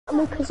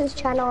Lucas's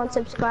channel and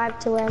subscribe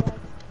to him.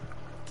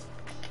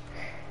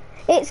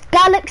 It's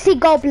Galaxy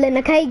Goblin,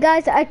 okay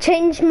guys? I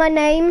changed my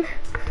name,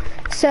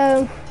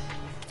 so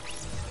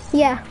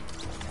yeah.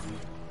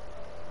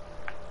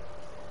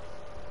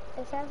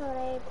 It says on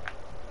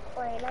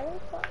wait, let me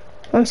put...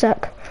 One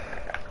sec.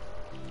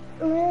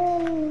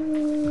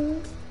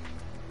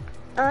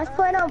 Let's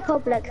put it on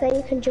public, then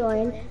you can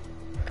join.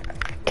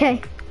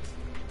 Okay.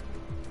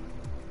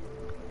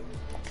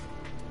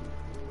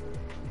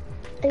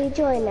 Are you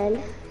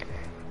joining?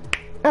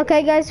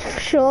 Okay guys,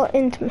 short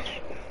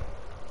intermission.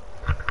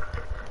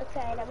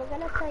 Okay, then we're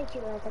gonna play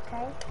duos,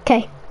 okay?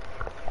 Okay.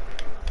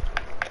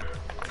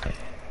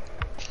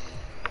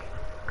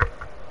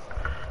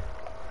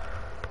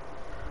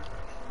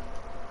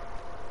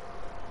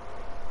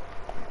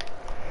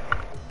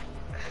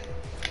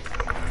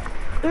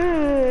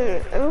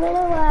 I'm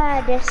gonna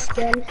wear this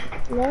skin.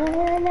 No,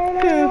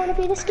 I wanna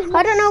be the skin.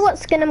 I don't know what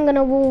skin I'm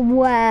gonna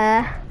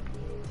wear.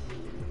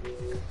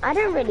 I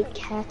don't really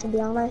care, to be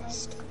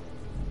honest.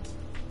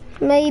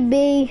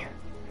 Maybe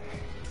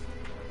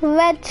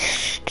red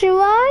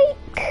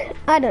strike?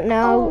 I don't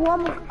know.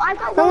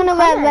 I'm gonna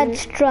wear red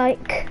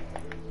strike.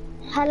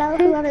 Hello,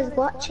 whoever's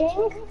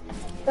watching.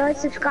 Go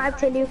subscribe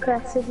to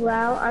Lucas as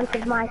well and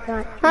to my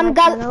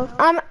channel.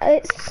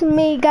 It's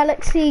me,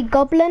 Galaxy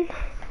Goblin.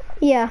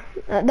 Yeah,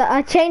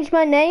 I changed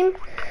my name.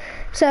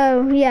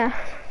 So yeah,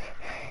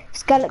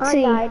 it's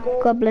Galaxy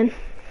Goblin.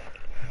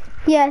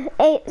 Yeah,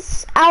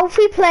 it's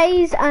Alfie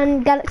Plays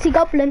and Galaxy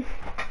Goblin.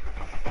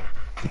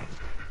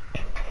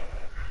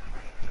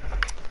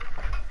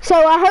 So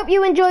I hope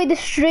you enjoyed the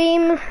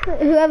stream,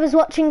 whoever's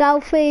watching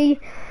Alfie.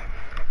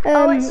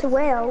 It's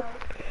Will.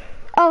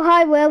 Oh,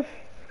 hi Will.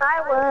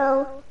 Hi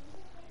Will.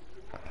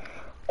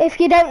 If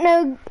you don't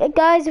know,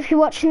 guys, if you're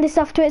watching this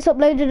after it's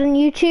uploaded on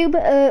YouTube,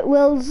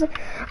 Will's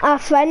our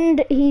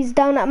friend. He's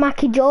down at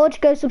Mackie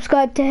George. Go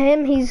subscribe to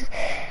him. He's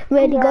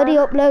really good. He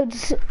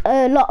uploads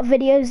a lot of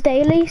videos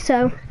daily,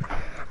 so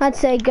I'd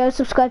say go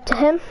subscribe to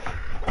him.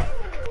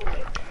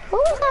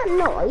 What was that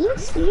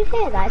noise? Did you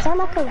hear that? It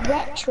sounded like a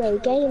retro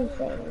game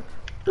thing.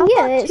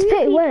 Yeah, it's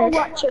pretty weird.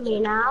 Watching me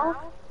now.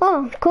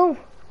 Oh, cool.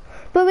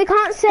 But we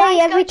can't say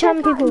every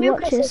time people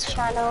watch us.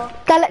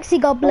 Galaxy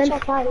Goblin.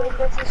 Check out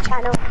Lucas's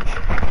channel.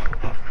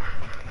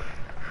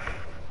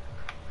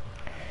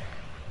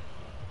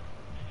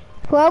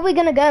 Where are we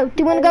gonna go?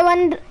 Do you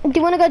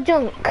wanna go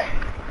junk?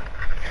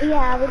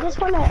 Yeah, we just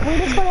wanna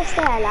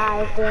stay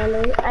alive,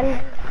 really.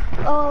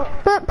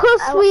 But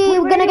plus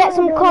we're gonna get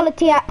some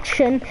quality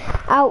action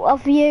out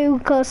of you,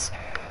 because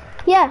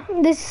yeah,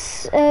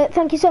 this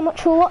thank you so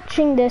much for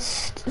watching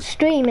this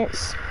stream.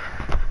 It's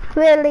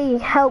really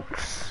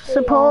helps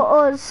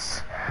support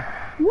us.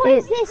 What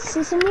is this?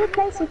 It's a new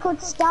place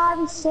called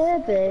Starry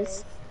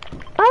Servers.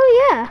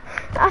 Oh yeah,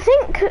 I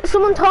think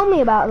someone told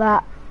me about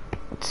that.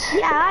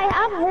 Yeah, I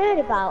have heard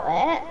about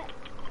it.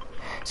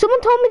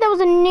 Someone told me there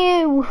was a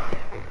new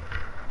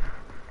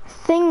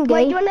thingy.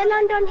 Wait, do you want to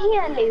land on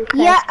here, Lucas?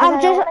 Yeah,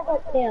 I'm just...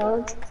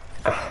 Killed.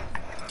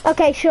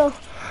 Okay, sure.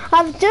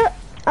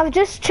 I've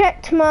just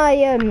checked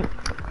my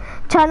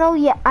channel,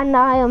 yeah, and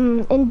I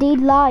am indeed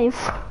live.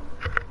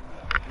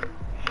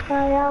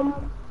 I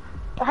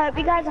hope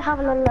you guys are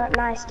having a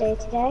nice day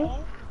today.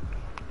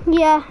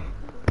 Yeah,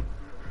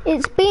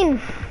 it's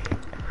been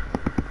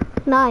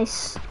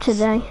nice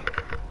today.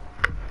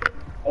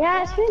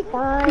 Yeah, it's been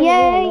fun.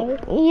 Yeah,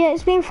 yeah,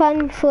 it's been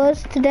fun for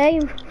us today.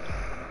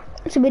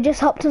 So we just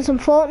hopped on some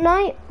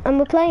Fortnite and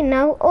we're playing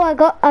now. Oh, I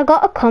got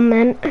a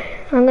comment.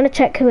 I'm gonna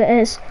check who it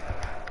is.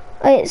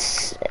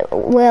 It's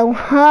Will.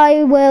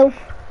 Hi, Will.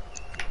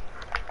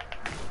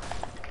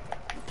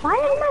 Why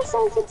is my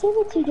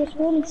sensitivity just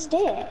really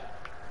stiff?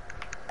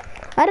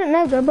 I don't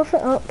know. Go buff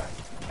it up.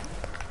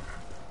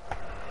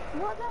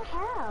 What the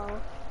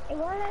hell? It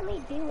won't let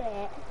me do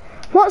it.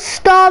 What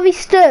Starry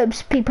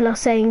Sturbs people are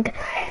saying?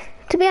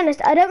 To be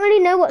honest, I don't really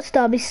know what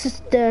Starry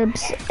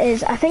Sturbs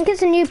is. I think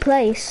it's a new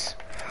place.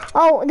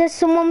 Oh, there's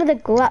someone with a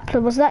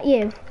grappler. Was that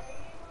you?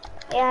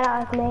 Yeah,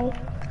 that was me.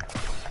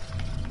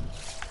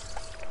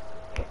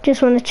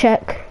 Just want to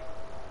check.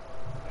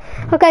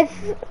 Okay,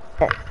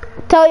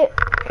 tell you.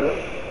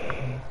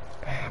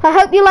 I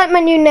hope you like my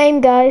new name,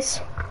 guys.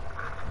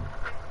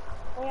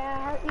 Yeah,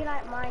 I hope you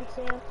like mine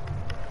too.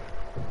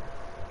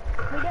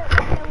 We don't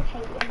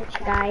hate each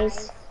other,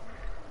 guys.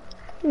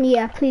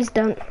 Yeah, please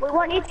don't. We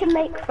want you to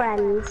make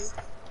friends.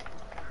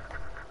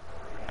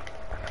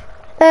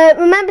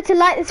 Remember to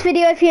like this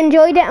video if you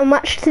enjoyed it and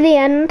watch to the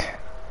end.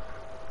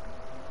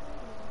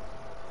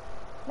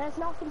 There's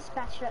nothing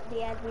special at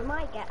the end. We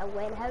might get a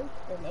win,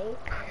 hopefully.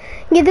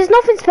 Yeah, there's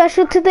nothing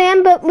special to the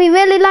end, but we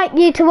really like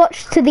you to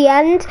watch to the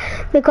end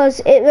because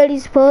it really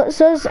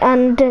supports us,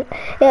 and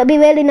it'll be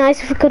really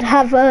nice if we could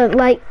have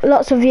like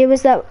lots of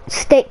viewers that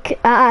stick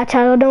at our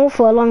channel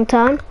for a long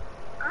time.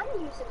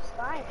 And new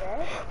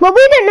subscribers. Well,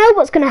 we don't know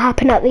what's going to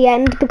happen at the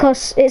end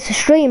because it's a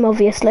stream,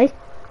 obviously.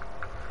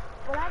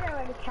 Well, I don't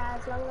really care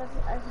as long as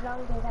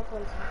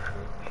everyone's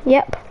happy.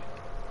 Yep.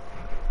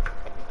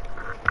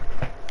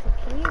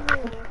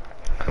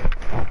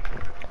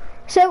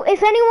 So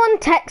if anyone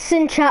texts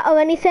in chat or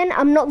anything,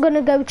 I'm not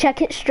gonna go check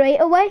it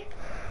straight away.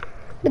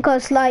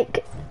 Because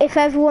like, if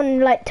everyone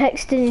like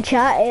texted in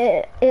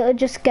chat, it'll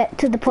just get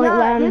to the point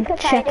where I'm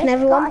checking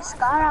everyone. Got a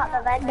scar out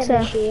the vending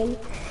machine.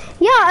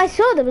 Yeah, I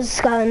saw there was a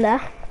scar in there.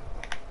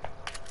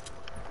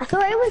 I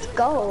thought it was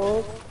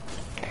gold.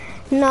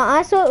 No,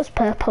 I thought it was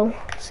purple,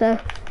 so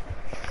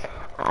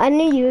I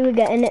knew you were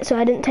getting it, so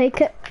I didn't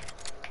take it.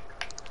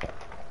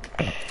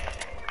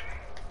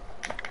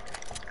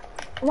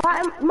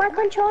 My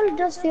controller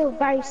does feel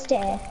very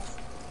stiff.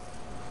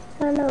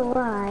 I don't know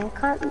why.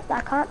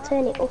 I can't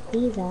turn it up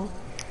either.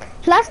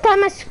 Last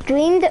time I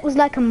streamed, it was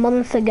like a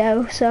month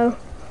ago, so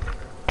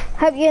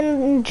hope you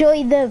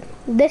enjoy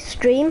this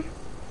stream.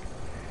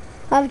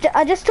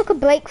 I just took a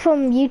break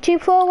from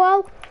YouTube for a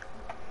while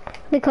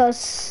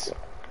because,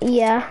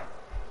 yeah,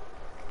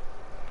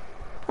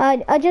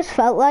 I just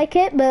felt like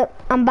it, but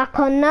I'm back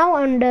on now,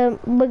 and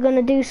we're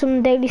gonna do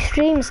some daily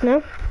streams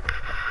now.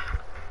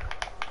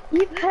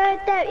 You've heard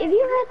that? Have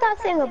you heard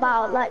that thing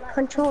about like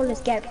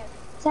controllers get?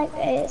 It's like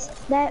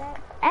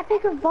that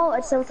Epic have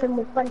voted something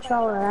with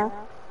controller.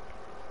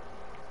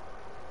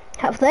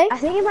 Have they? I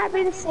think it might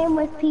be the same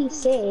with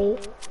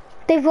PC.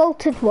 They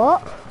voted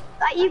what?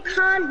 Like you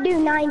can't do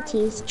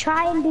 90s.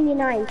 Try and do your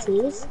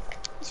 90s.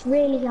 It's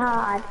really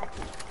hard.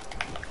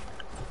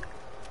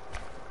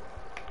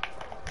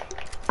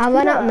 I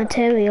ran out of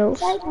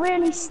materials. It's like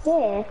really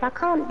stiff. I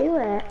can't do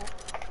it.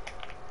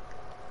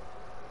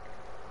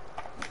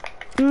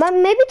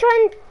 Maybe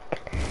try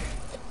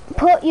and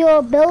put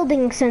your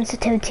building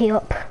sensitivity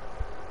up.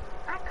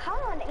 I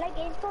can't. Like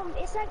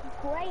it's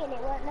like grey and it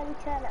won't let me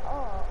turn it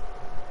off.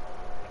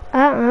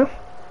 I don't know.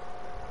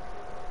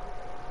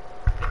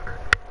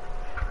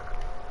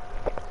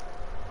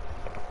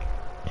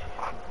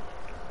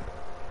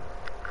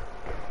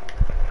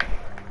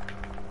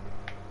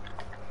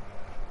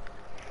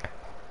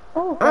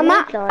 Oh, I'm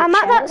at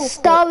that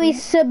starry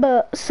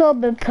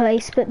suburb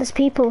place, but there's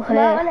people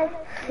here.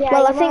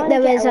 Well, I think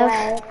there is.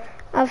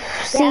 I've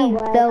seen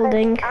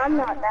building. I'm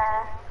not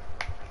there.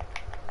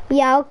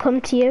 Yeah, I'll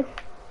come to you.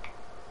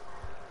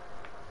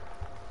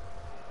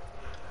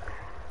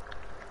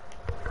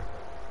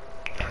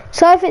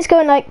 So if it's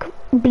going like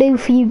blue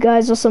for you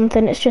guys or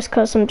something, it's just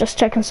because I'm just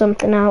checking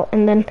something out,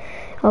 and then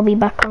I'll be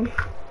back on.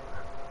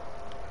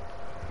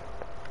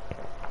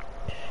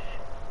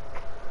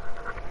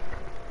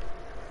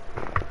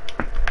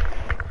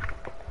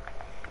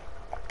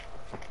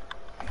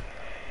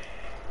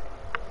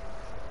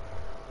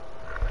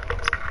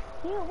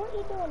 What are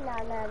you doing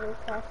now,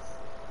 Lucas?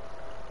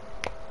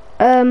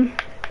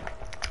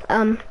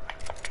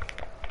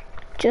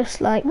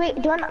 Just like... Wait,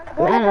 do you want to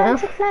go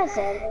to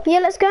Pleasant? Yeah,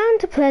 let's go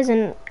into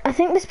Pleasant. I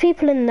think there's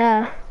people in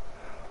there.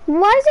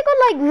 Why has it got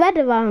like red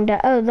around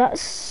it? Oh,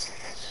 that's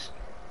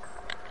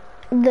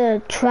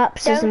the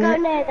traps, isn't it?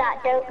 Don't go near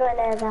that, don't go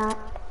near that.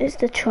 It's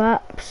the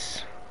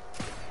traps.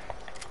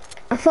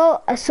 I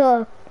thought I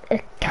saw a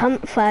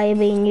campfire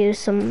being used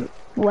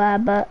somewhere,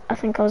 but I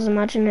think I was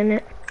imagining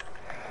it.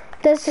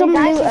 There's some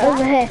loot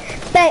over here.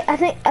 Bait, I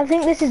think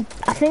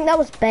that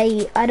was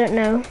bait. I don't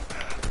know.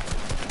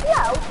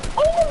 No,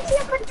 aim into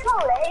your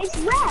controller, it's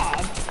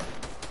red.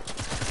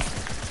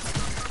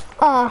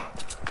 Ah.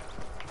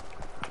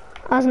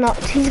 I was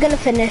knocked. He's gonna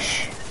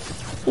finish.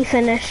 He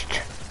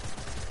finished.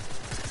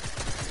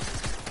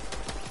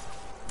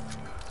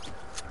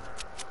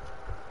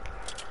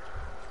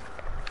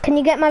 Can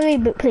you get my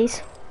reboot, please?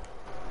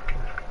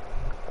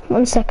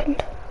 1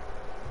 second.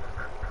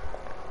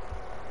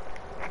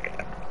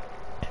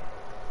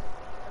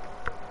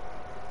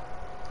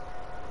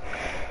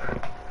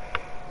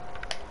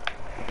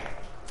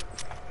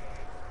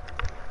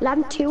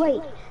 I'm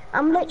 2-8.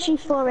 I'm literally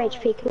 4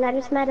 HP. Can I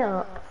just med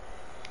up?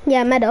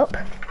 Yeah, med up.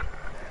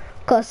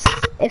 Because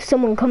if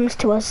someone comes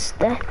to us,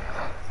 they're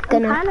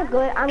gonna.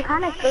 I'm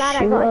kind of glad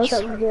I got a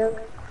chug jug.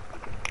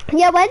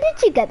 Yeah, where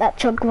did you get that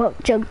chug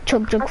jug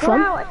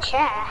from? I got out a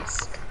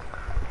chest.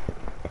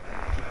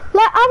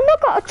 Like, I've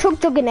not got a chug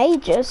jug in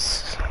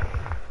ages.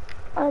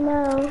 I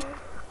know.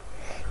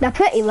 They're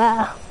pretty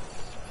rare.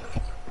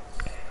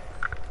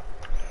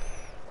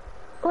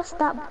 What's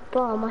that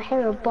bomb? I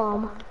hear a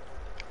bomb.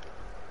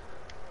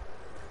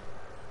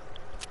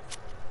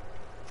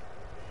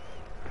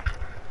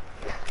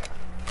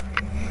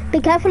 Be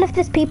careful if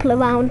there's people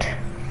around.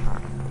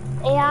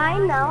 Yeah, I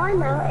know.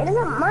 It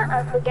doesn't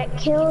matter if we get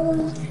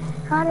killed.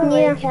 I don't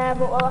really care,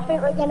 but well, I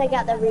think we're gonna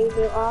get the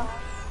reboot off.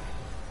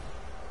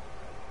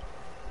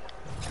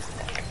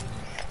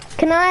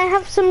 Can I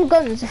have some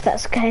guns if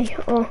that's okay?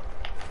 Or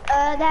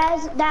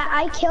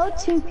I killed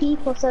 2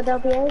 people, so they'll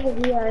be over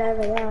here and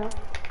over there.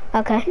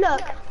 Okay.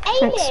 Look,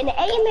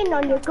 aim in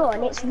on your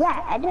gun. It's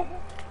red.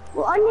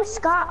 Well, on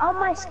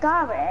my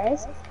scar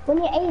is when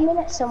you're aiming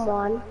at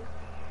someone.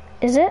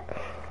 Is it?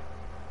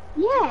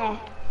 Yeah.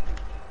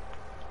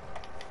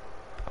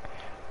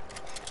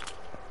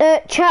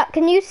 Chat,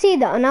 can you see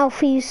that on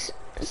Alfie's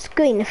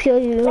screen if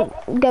you're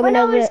going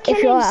over it,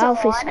 if you're at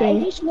Alfie's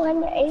screen? It just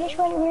went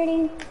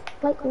really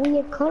like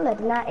weird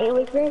coloured, and it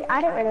was really, I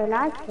don't really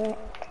like it.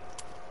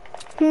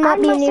 Might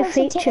And be a my new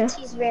feature.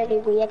 sensitivity's really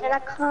weird and I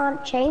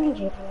can't change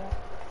it.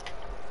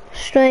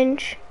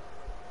 Strange.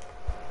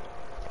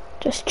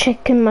 Just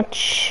checking my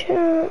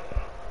chat.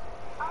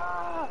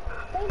 Oh,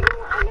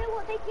 I know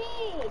what they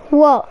did.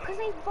 What? Because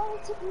they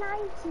vaulted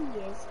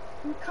 90s.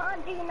 You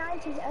can't do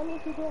 90s only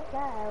if you do it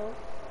now.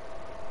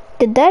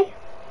 Did they?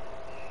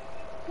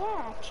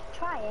 Yeah,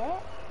 try it.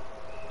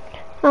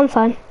 I'm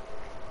fine.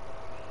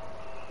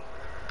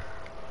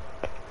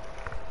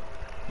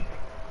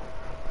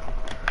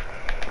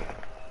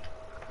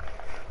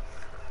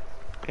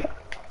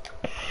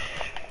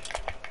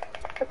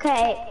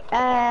 Okay,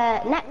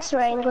 next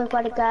ring we've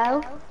got to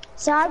go.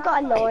 So I've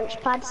got a launch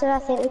pad, so I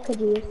think we could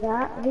use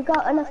that. Have you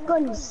got enough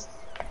guns?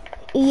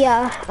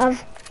 Yeah,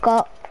 I've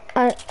got.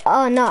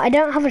 Oh no, I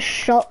don't have a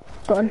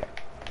shotgun.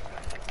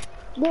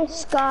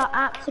 This got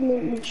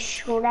absolutely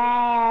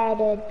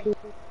shredded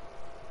people.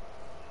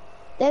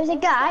 There was a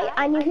guy,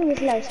 I knew he was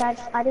low, so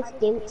I just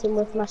dinked him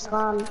with my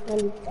swan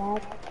and he's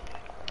dead.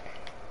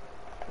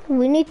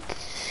 We need.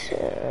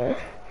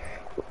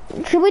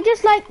 Should we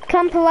just like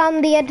camp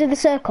around the edge of the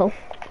circle?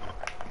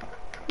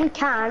 We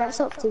can, it's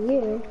up to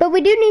you. But we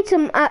do need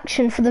some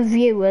action for the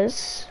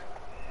viewers.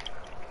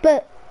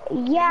 But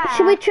yeah,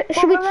 should we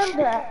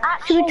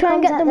try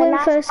and get the win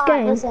first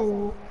game?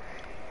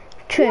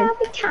 True. Yeah,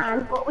 we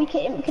can, but we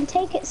can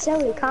take it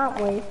slowly, can't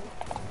we?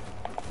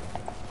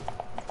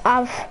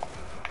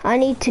 I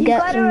need to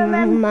get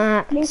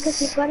Max.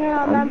 Lucas, you've got to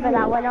remember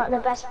that we're not the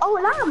best. Oh,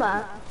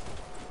 llama!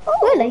 Oh,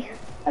 really?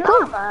 A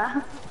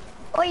llama!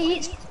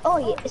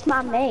 Oh, it's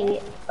my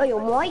mate. Oh, you're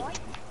white.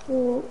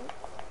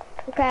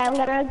 Okay, I'm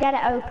gonna get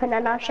it open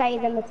and I'll show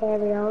you the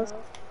materials.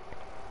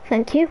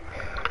 Thank you.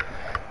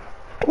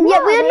 Yeah,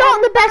 we're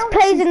not the best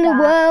players in the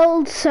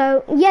world,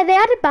 so yeah, they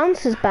added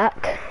bouncers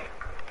back.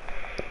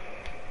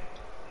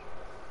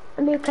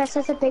 Lucas,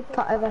 there's a big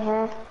pot over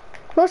here.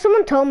 Well,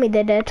 someone told me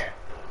they did.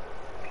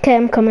 Okay,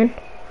 I'm coming.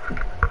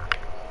 Okay,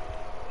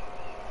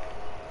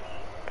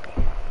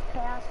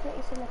 I'll split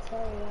you some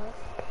materials.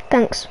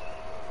 Thanks.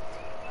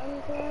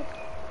 100.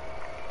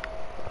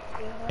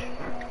 200.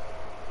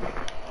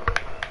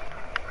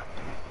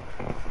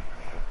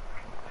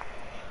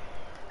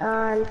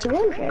 And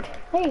 200.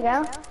 There you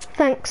go.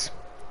 Thanks.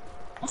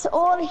 It's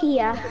all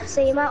here,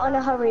 so you might want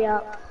to hurry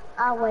up.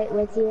 I'll wait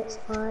with you, it's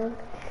fine.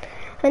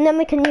 And then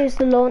we can use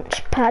the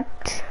launch pad.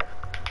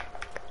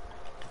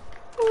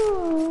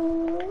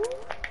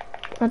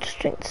 I'll just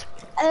drink this.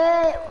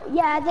 We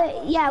are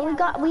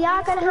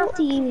gonna have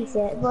to use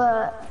it,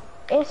 but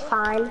it's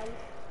fine.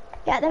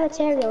 Get the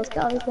materials,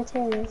 get all these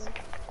materials.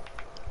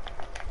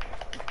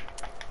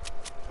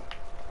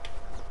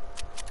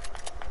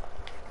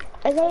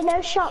 Is there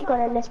no shotgun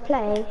in this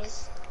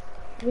place?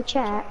 Have you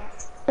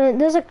checked?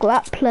 There's a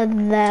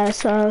grappler there,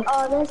 so...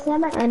 Oh, there's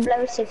some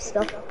explosive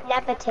stuff.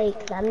 Never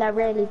take them, they're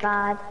really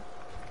bad.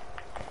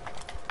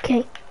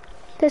 Okay.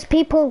 There's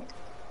people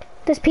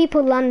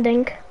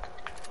landing.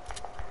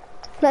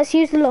 Let's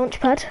use the launch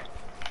pad.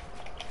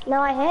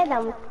 No, I hear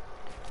them.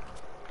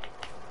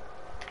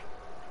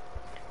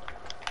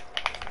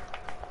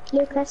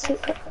 Lucas,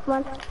 come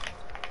on.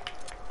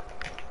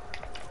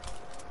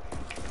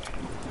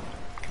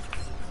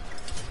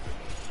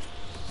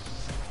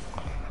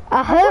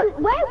 I heard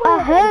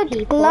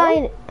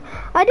gliding.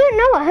 I don't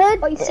know, I heard...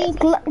 Oh, you see,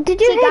 did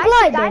you hear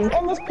gliding?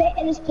 Guys, in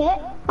this pit.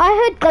 I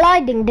heard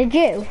gliding, did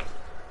you?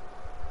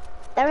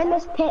 They're in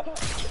this pit.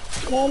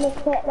 They're in this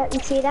pit, let me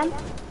see them.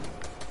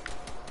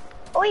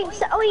 Oh, you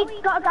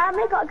got a guy on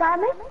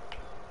me,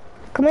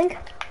 Coming.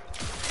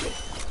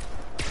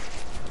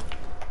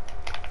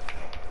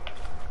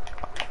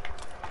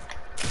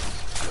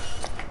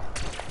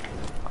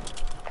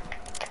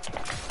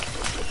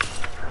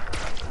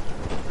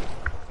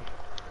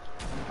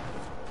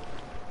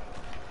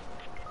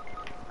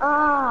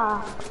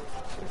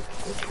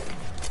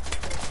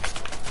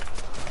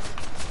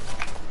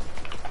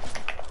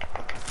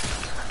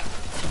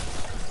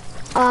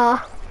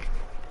 Ah.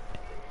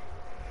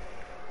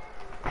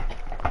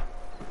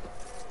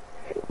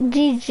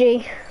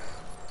 GG.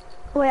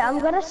 Wait, I'm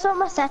gonna sort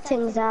my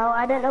settings out.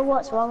 I don't know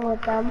what's wrong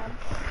with them.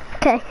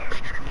 Okay.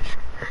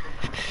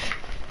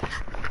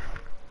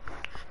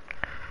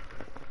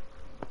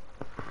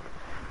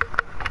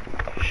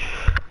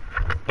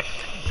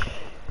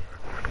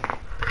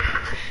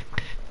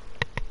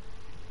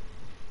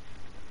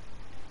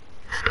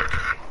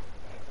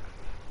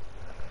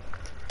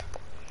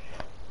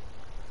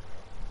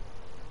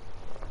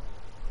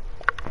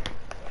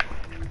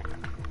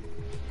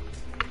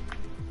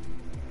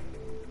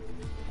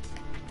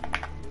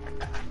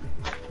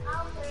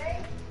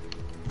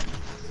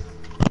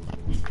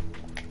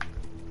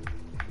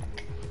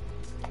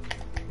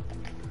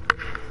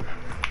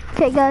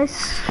 Okay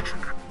guys,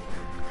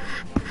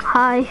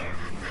 hi.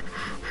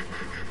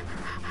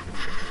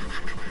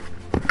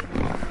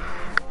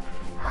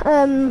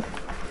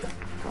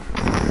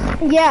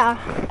 Yeah,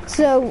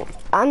 so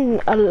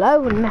I'm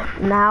alone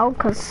now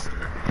because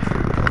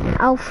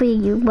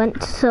Alfie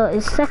went to sort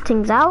his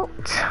settings out.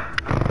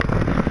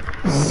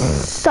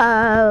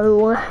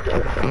 So,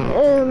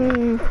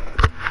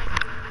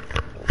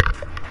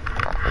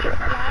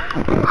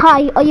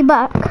 Hi, are you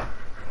back?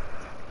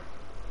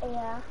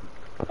 Yeah.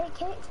 It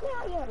kicks me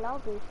out of your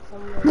lobby for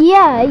some reason.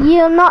 Yeah,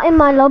 you're not in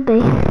my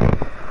lobby.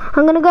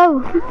 I'm gonna go.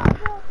 Wait, 1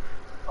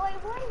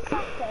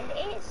 second.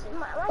 It's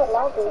my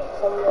lobby for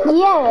some reason.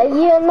 Yeah,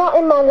 you're not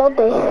in my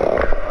lobby.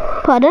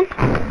 Pardon? Go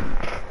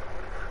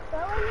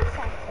in the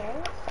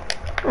settings.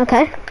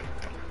 Okay.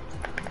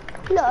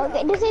 Look,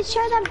 does it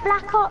show them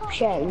black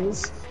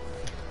options?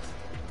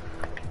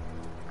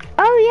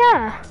 Oh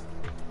yeah.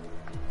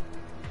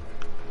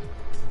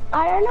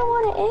 I don't know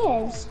what it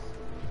is.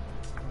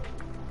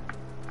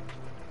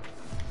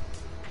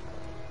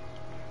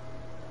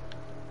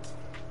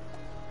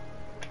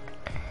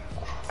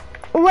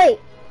 Wait.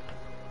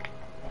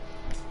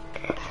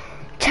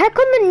 Check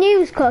on the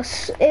news,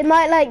 cause it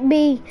might like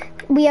be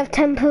we have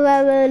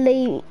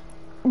temporarily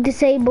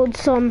disabled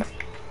some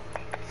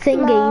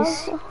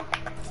thingies.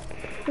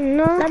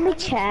 No. Let me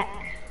check.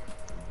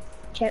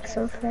 Check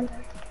something.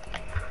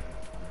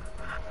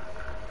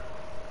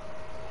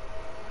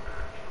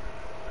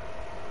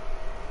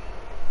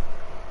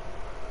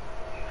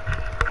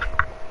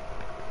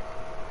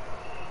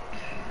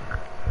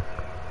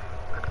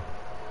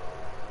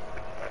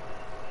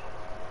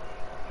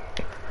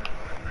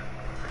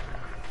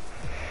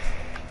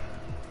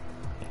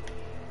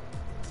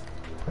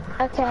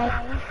 Okay.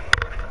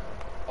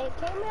 It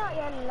came out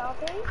your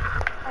lobby.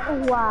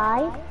 Why?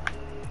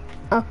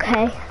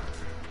 Okay.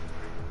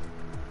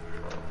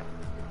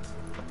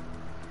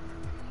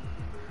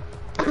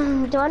 Do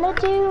you wanna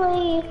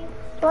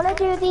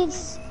do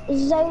these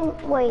zone?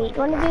 Wait,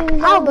 do you wanna do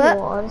zone Albert.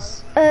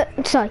 wars?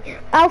 Sorry,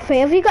 Alfie,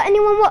 have you got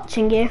anyone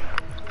watching you?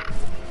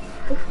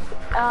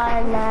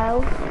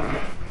 No.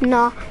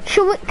 No.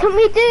 Can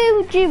we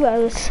do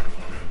duos?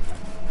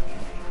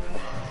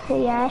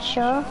 Yeah,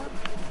 sure.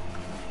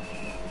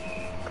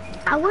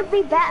 I would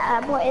be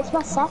better, but it's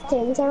my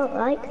settings. I don't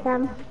like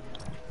them.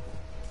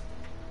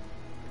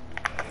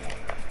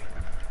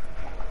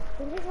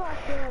 This is what I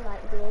feel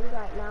like doing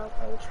right now,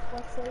 page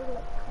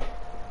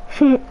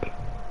 40.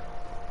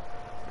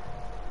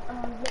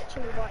 I'm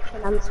literally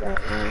watching them right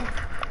now.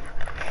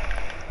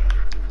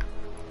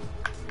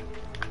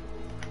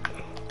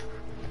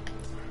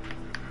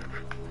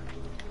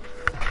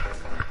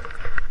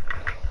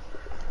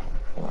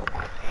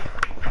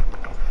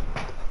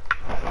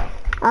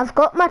 I've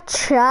got my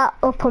chat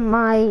up on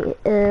my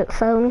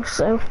phone,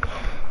 so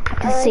I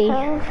can see.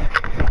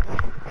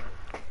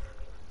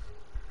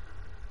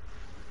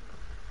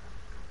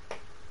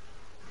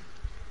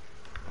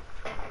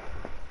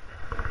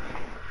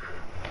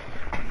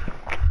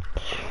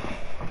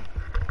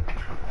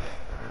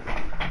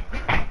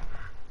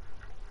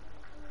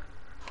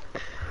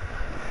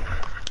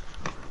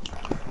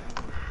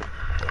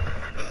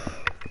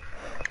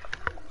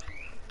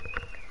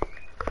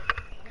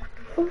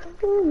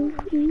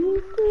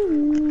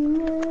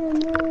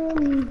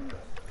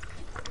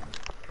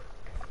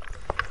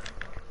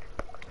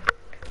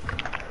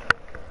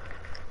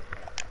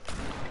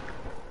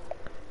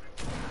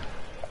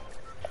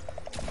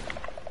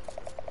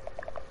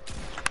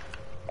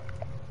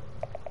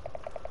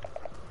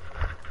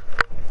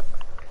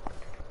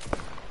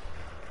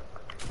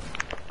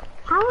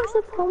 How is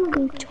it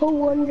probably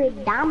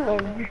 200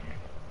 damage?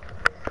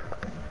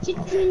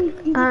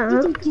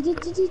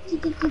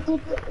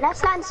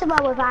 Let's land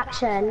somewhere with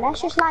action.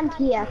 Let's just land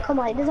here. Come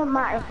on, it doesn't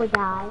matter if we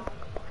die.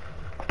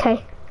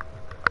 Okay.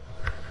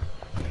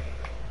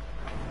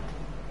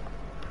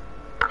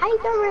 I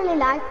don't really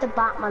like the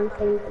Batman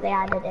thing that they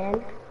added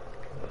in.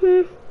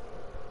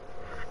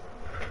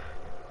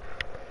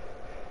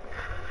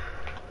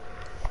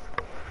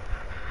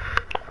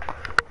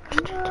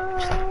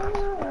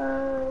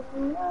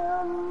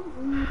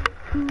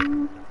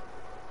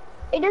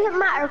 It doesn't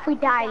matter if we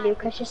die,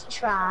 Lucas, just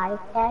try,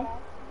 okay?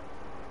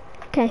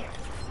 Okay.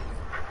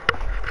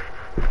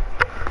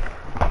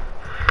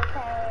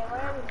 Okay,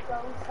 where are we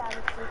going, San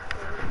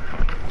Francisco?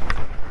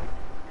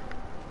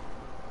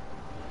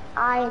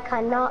 I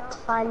cannot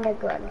find a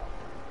gun.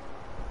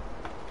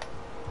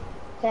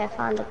 Okay, I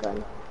found a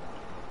gun.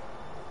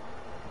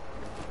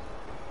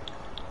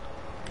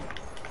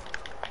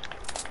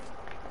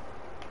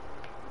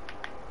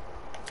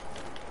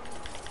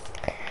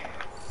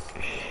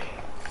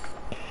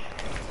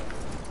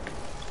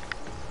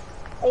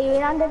 Are you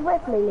landed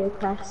with me,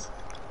 Lucas?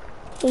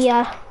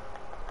 Yeah.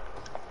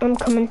 I'm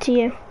coming to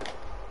you.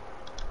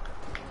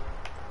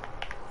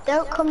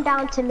 Don't come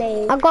down to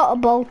me. I got a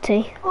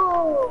bolty.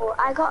 Oh,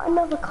 I got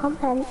another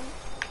comment.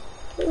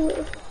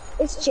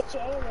 It's Jamie.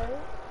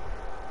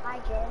 Hi,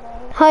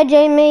 Jamie. Hi,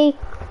 Jamie.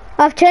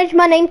 I've changed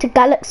my name to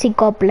Galaxy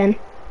Goblin.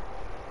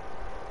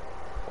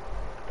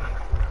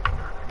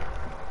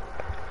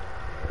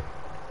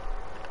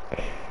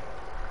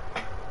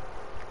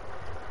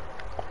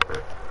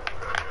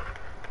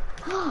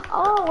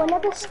 Oh,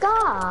 another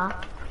scar.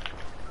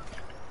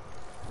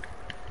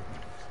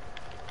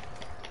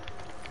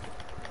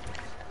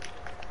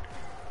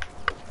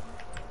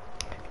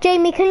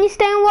 Jamie, can you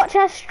stay and watch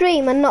our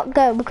stream and not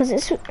go because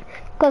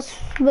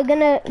we're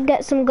gonna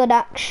get some good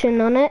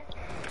action on it.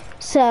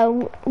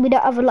 So we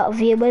don't have a lot of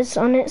viewers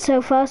on it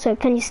so far, so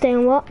can you stay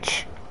and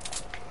watch?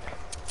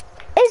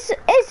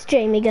 Is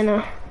Jamie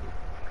gonna...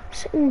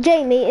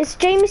 Jamie, is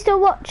Jamie still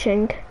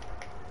watching?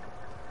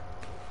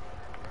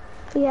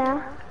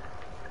 Yeah.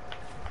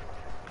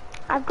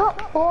 I've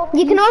got 4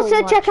 You can people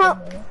also check out...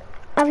 watching me.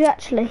 Have you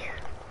actually?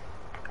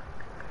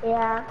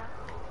 Yeah.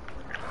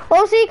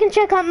 Also, you can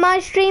check out my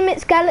stream.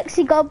 It's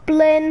Galaxy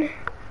Goblin.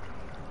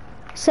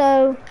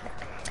 So,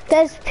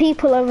 there's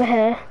people over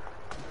here.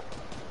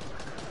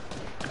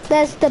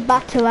 There's the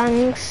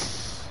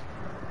Batarangs.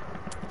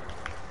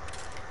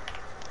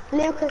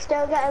 Lucas,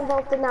 don't get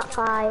involved in that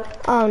fight.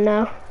 Oh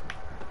no.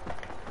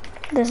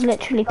 There's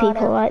literally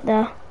people right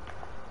there.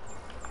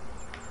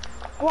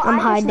 What, I'm I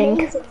just hiding.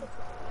 needed-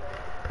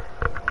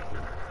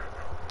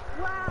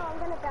 Wow, I'm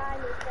gonna die,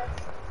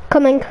 Lucas.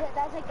 Coming.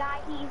 There's a guy,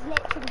 he's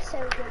literally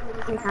so good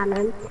with his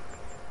cannon.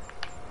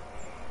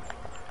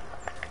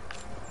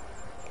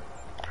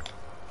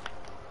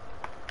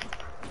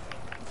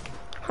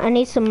 I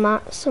need some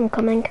mats. I'm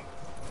coming.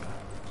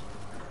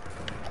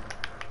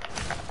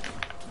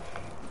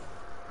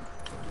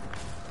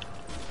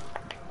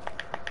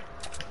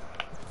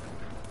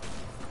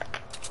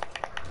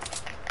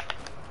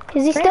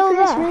 Is he still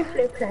there? Roof,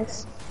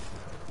 Lucas.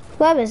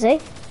 Where is he?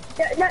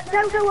 No,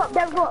 don't go up,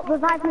 don't go up.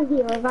 Revive me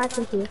here, revive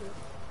me here.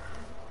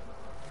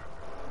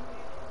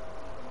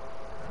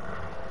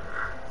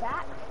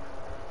 Zach?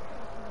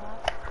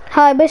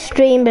 Hi, we're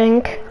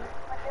streaming. We're doing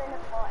a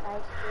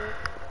Fortnite stream.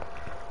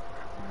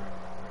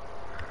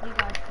 You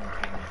guys can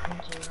come up and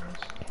do this.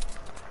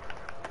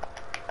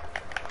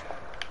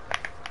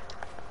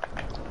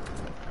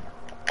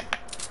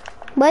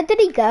 Where did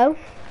he go?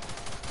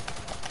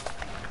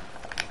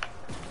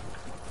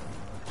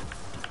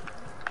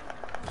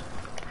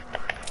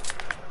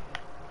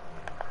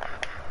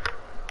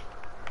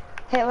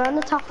 Okay, we're on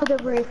the top of the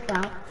roof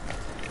now.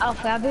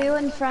 Alfie, have you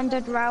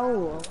unfriended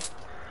Raoul?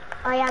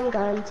 I am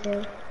going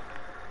to.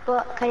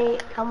 But can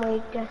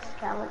we just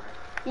get one?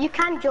 You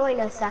can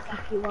join us, Zach,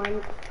 if you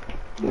want.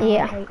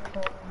 Yeah.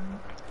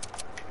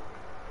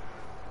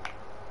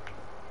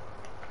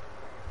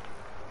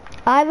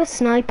 I have a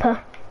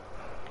sniper.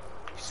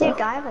 See a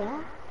guy over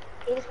there?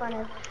 He just went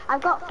in.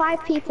 I've got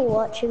 5 people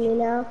watching me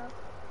now.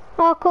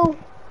 Oh, cool.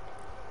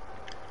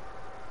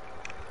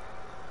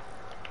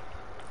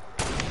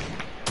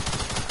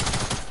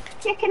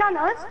 Chicken on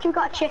us. You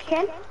got a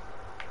chicken?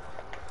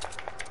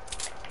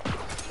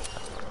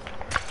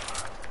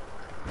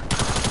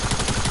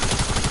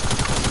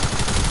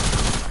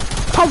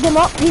 Tag him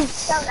up.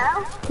 He's Don't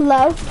know.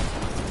 low.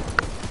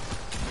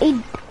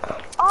 He...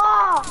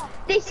 Oh,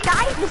 this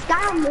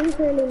guy on me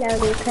really now,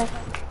 Lucas.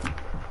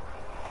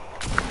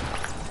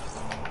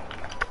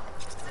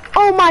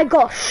 Oh my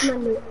gosh. Come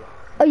on, Luke.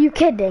 Are you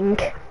kidding?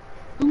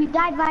 You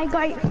died by a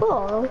great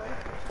fall.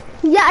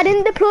 Yeah, I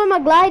didn't deploy my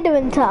glider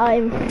in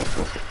time.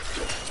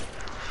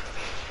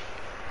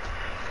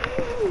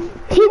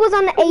 He was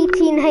on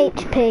 18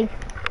 HP.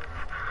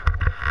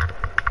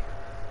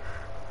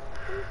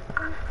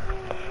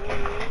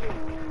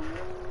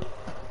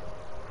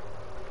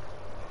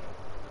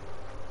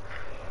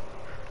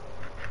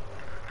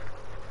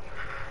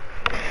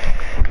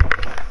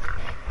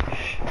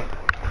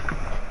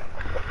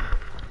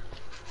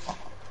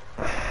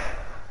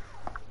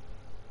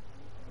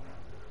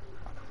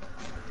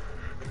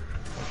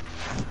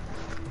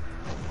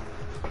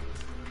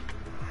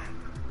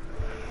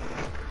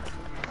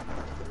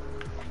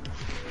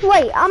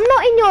 Wait, I'm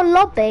not in your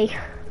lobby.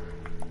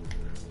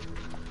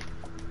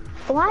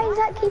 Why does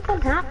that keep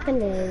on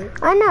happening?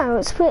 I know,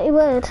 it's pretty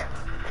weird.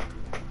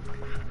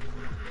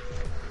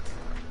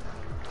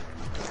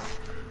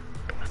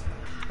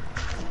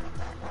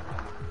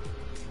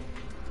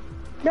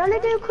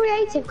 Don't do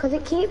creative because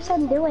it keeps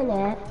on doing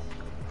it.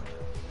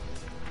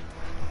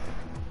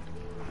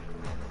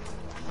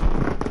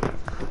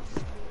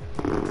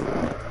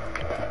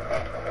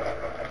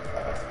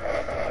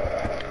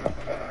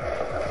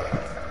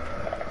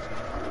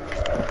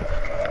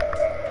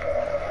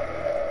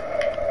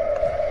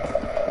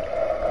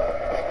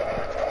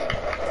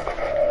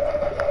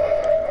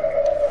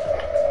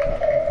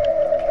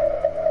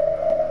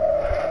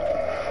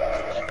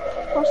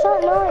 What's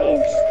that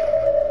noise?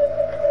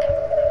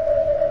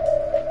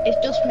 It's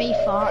just me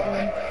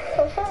farting.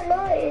 What's that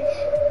noise?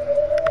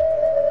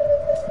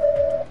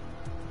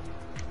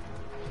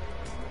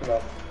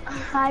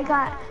 Hi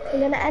guys, I'm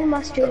gonna end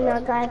my stream now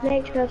guys,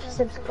 make sure to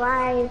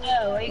subscribe.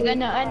 Oh, are you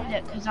gonna end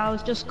it? Because I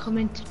was just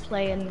coming to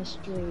play in the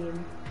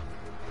stream.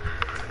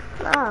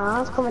 Oh, I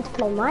was coming to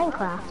play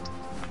Minecraft.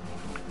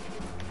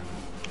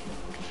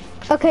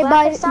 Okay, Well,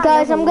 I bye can start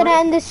guys, I'm another gonna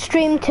one. end this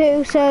stream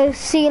too, so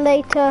see you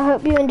later.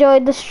 Hope you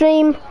enjoyed the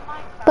stream.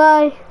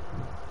 Bye.